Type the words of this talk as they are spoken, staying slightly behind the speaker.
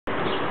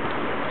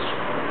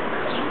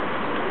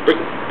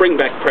Bring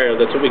back prayer,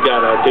 that's what we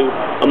gotta do.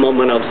 A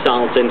moment of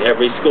silence in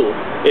every school.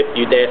 If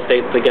you dare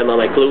stay together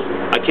like glue,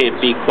 I can't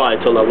be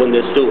quiet till I win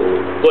this duel.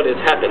 What has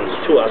happened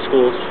to our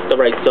schools? The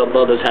rights of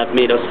others have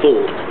made us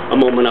fool. A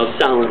moment of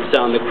silence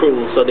sounded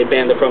cruel, so they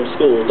banned it from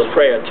school, the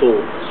prayer tool.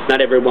 Not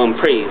everyone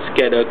prays,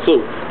 get a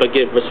clue, but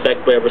give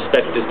respect where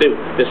respect is due.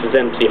 This is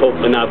empty hope,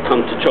 and I've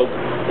come to choke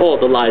all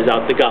the lies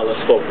out the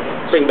godless folk.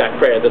 Bring back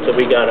prayer, that's what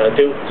we gotta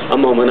do. A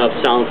moment of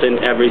silence in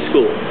every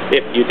school.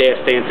 If you dare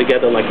stand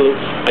together like glue,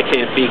 I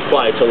can't be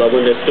quiet till I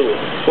win this duel.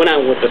 When I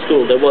went to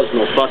school, there was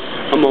no fuss.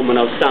 A moment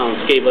of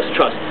silence gave us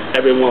trust.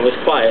 Everyone was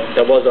quiet,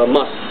 that was a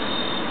must.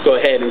 Go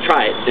ahead and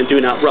try it, and do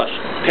not rush.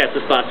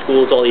 Passers by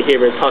schools, all you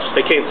hear is hush.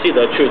 They can't see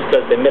the truth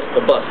because they missed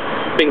the bus.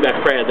 Bring back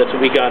prayer, that's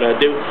what we gotta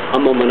do. A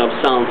moment of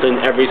silence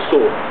in every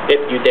school. If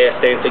you dare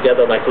stand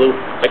together like glue,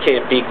 I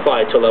can't be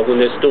quiet till I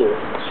win this duel.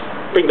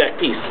 Bring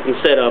back peace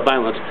instead of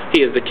violence.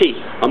 He is the key.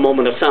 A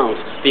moment of silence.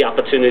 The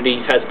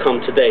opportunity has come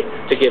today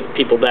to give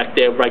people back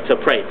their right to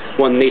pray.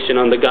 One nation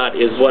under God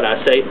is what I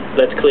say.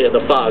 Let's clear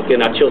the fog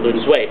in our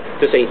children's way.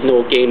 This ain't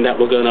no game that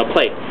we're gonna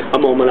play. A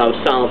moment of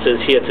silence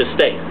is here to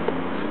stay.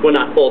 We're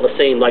not all the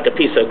same like a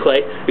piece of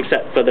clay,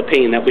 except for the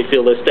pain that we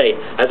feel this day.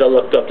 As I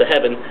looked up to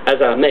heaven,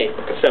 as I may,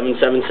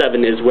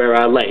 777 is where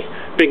I lay.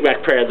 Bring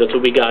back prayer, that's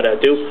what we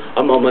gotta do.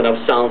 A moment of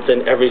silence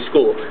in every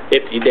school.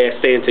 If you dare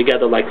stand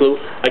together like glue,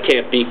 I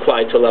can't be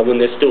quiet till I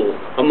win this duel.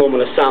 A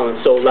moment of silence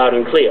so loud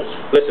and clear.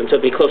 Listen to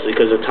me closely,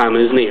 cause the time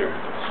is near.